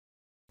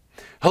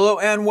Hello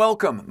and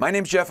welcome. My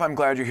name's Jeff. I'm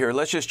glad you're here.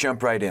 Let's just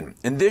jump right in.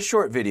 In this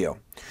short video,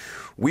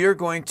 we are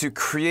going to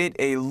create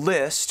a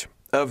list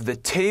of the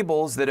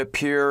tables that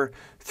appear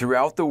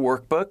throughout the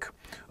workbook,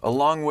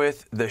 along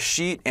with the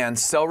sheet and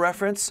cell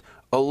reference,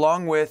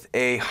 along with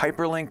a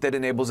hyperlink that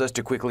enables us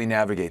to quickly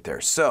navigate there.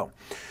 So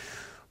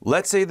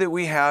let's say that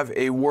we have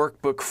a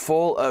workbook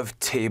full of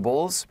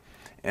tables,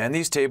 and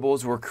these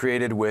tables were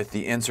created with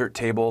the insert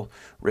table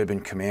ribbon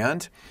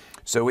command.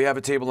 So we have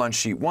a table on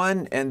sheet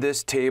 1, and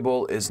this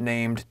table is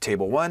named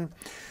table 1.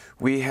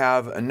 We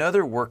have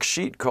another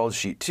worksheet called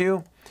sheet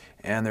 2,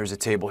 and there's a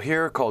table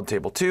here called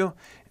table 2,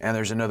 and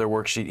there's another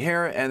worksheet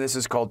here, and this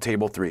is called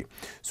table 3.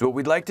 So what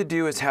we'd like to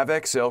do is have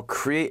Excel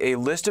create a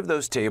list of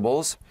those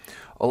tables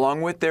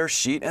along with their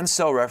sheet and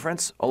cell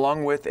reference,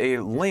 along with a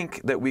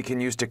link that we can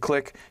use to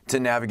click to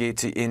navigate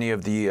to any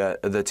of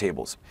the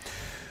tables.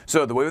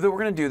 So the way that we're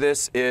going to do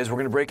this is we're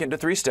going to break it into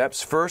 3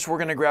 steps. First, we're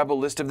going to grab a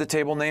list of the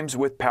table names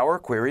with Power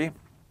Query.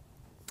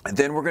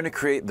 Then we're going to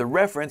create the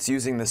reference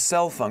using the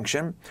cell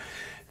function.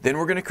 Then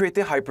we're going to create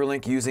the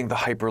hyperlink using the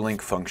hyperlink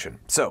function.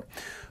 So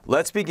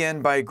let's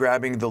begin by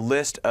grabbing the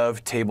list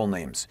of table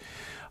names.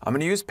 I'm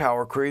going to use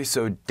Power Query,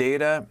 so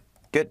data,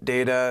 get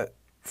data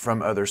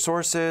from other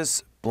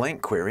sources,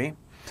 blank query.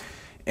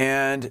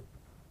 And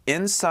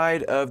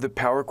inside of the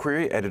Power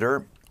Query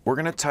editor, we're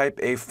going to type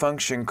a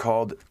function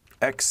called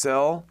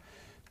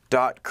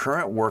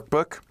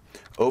excel.currentWorkbook,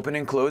 open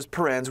and close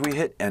parens, we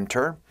hit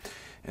enter,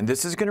 and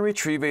this is going to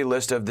retrieve a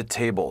list of the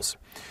tables.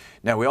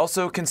 Now we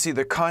also can see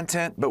the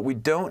content, but we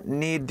don't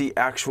need the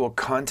actual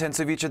contents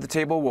of each of the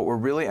table. What we're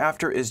really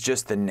after is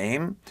just the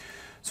name.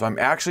 So I'm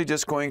actually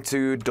just going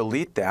to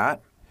delete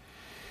that.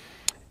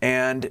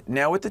 And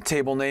now with the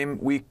table name,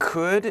 we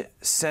could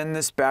send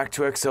this back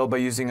to Excel by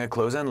using a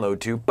close and load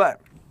to, but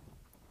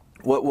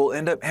what will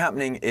end up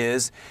happening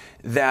is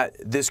that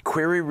this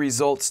query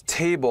results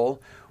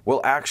table will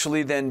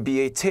actually then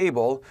be a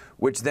table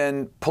which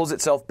then pulls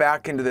itself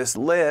back into this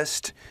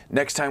list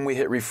next time we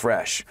hit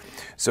refresh.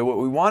 So what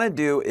we want to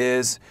do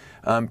is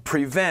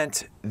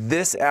prevent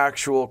this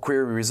actual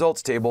query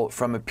results table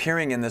from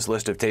appearing in this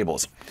list of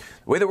tables.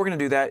 The way that we're going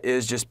to do that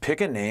is just pick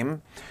a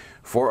name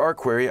for our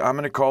query. I'm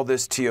going to call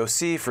this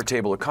TOC for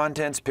table of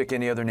contents. Pick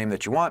any other name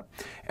that you want.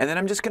 And then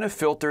I'm just going to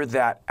filter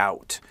that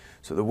out.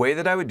 So the way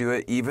that I would do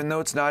it, even though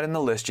it's not in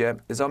the list yet,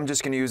 is I'm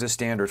just going to use a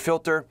standard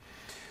filter,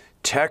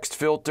 text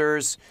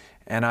filters,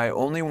 and I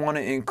only want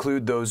to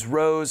include those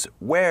rows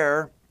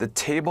where the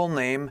table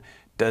name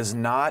does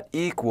not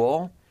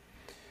equal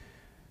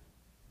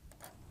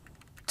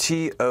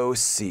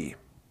TOC.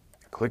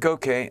 Click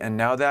OK, and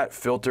now that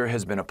filter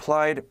has been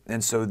applied,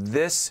 and so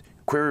this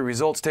query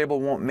results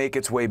table won't make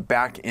its way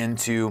back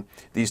into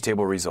these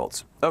table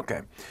results.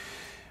 Okay,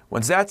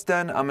 once that's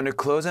done, I'm going to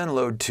close and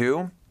load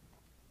to,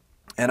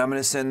 and I'm going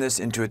to send this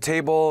into a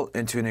table,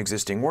 into an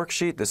existing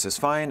worksheet. This is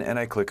fine, and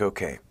I click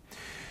OK.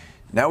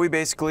 Now we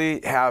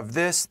basically have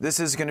this. This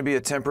is going to be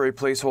a temporary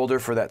placeholder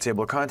for that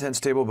table of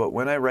contents table, but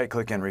when I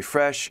right-click and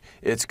refresh,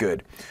 it's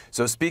good.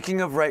 So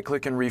speaking of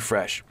right-click and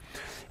refresh,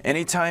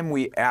 anytime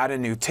we add a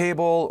new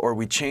table or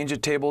we change a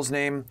table's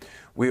name,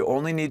 we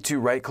only need to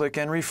right-click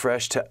and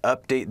refresh to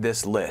update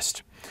this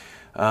list.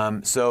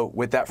 So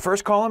with that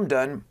first column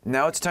done,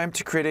 now it's time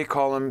to create a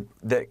column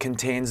that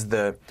contains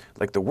the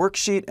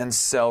worksheet and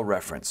cell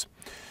reference.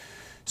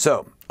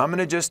 So I'm going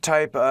to just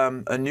type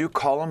a new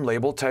column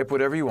label, type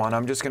whatever you want.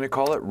 I'm just going to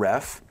call it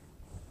ref.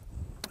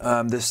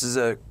 This is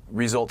a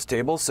results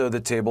table, so the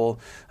table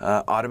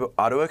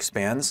auto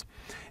expands.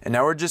 And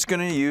now we're just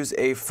going to use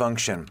a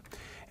function.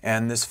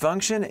 And this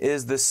function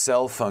is the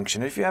cell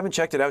function. If you haven't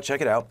checked it out,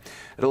 check it out.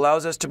 It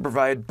allows us to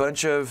provide a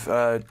bunch of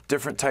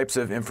different types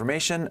of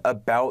information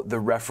about the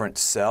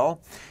reference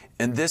cell.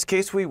 In this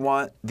case, we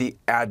want the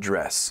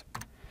address,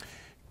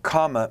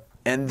 comma,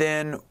 and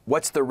then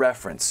what's the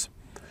reference?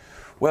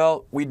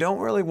 Well, we don't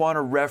really want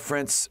to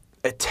reference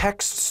a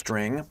text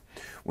string.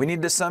 We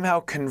need to somehow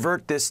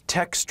convert this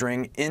text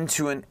string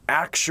into an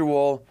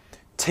actual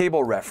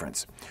table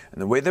reference. And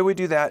the way that we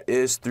do that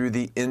is through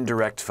the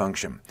indirect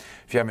function.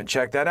 If you haven't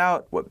checked that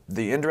out, what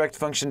the indirect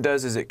function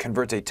does is it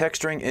converts a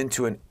text string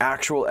into an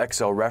actual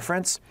Excel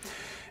reference.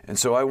 And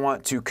so I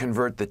want to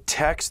convert the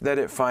text that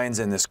it finds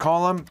in this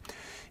column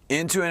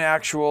into an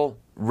actual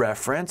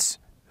reference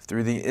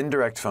through the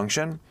indirect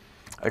function.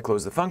 I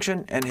close the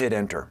function and hit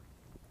enter.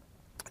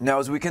 Now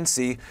as we can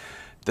see,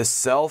 the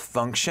cell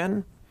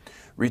function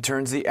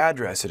returns the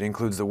address. It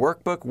includes the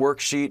workbook,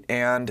 worksheet,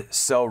 and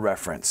cell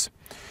reference.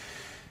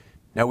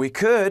 Now we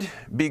could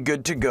be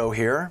good to go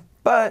here,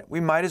 but we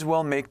might as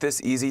well make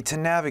this easy to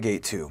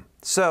navigate to.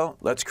 So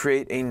let's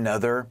create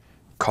another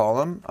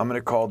column. I'm going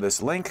to call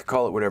this link,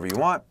 call it whatever you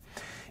want.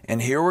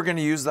 And here we're going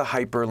to use the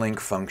hyperlink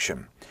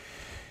function.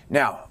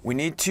 Now we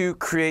need to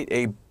create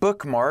a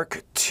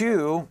bookmark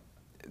to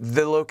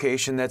the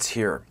location that's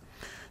here.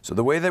 So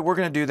the way that we're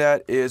going to do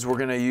that is we're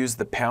going to use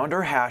the pound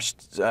or hash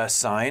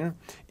sign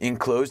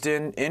enclosed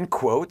in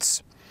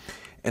quotes.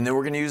 And then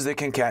we're going to use the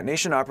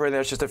concatenation operator.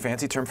 That's just a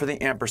fancy term for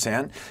the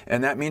ampersand.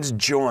 And that means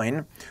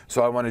join.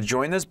 So I want to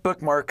join this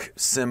bookmark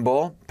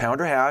symbol,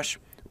 pound or hash,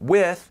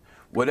 with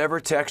whatever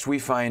text we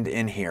find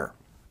in here.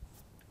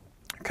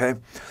 Okay,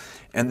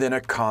 and then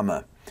a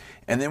comma.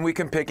 And then we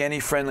can pick any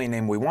friendly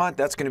name we want.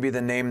 That's going to be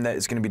the name that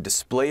is going to be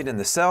displayed in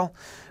the cell,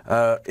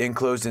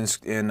 enclosed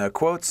in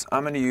quotes.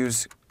 I'm going to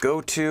use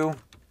go to,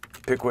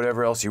 pick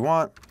whatever else you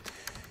want.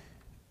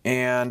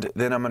 And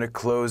then I'm going to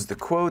close the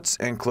quotes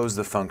and close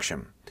the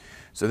function.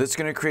 So this is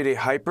going to create a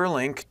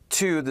hyperlink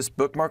to this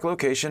bookmark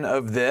location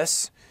of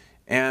this,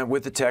 and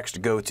with the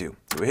text go to.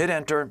 So we hit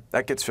enter,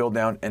 that gets filled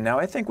down, and now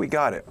I think we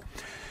got it.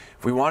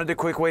 If we wanted a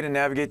quick way to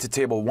navigate to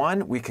table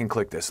 1, we can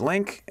click this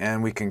link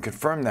and we can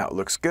confirm that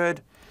looks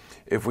good.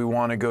 If we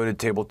want to go to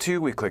table 2,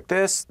 we click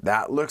this,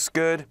 that looks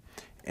good.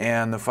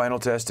 And the final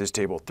test is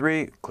table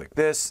 3, click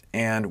this,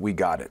 and we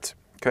got it.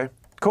 Okay,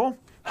 cool?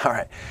 All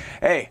right.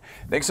 Hey,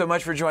 thanks so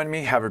much for joining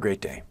me. Have a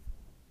great day.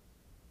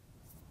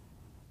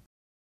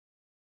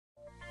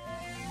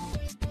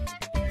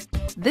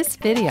 This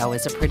video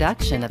is a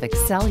production of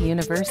Excel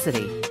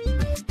University.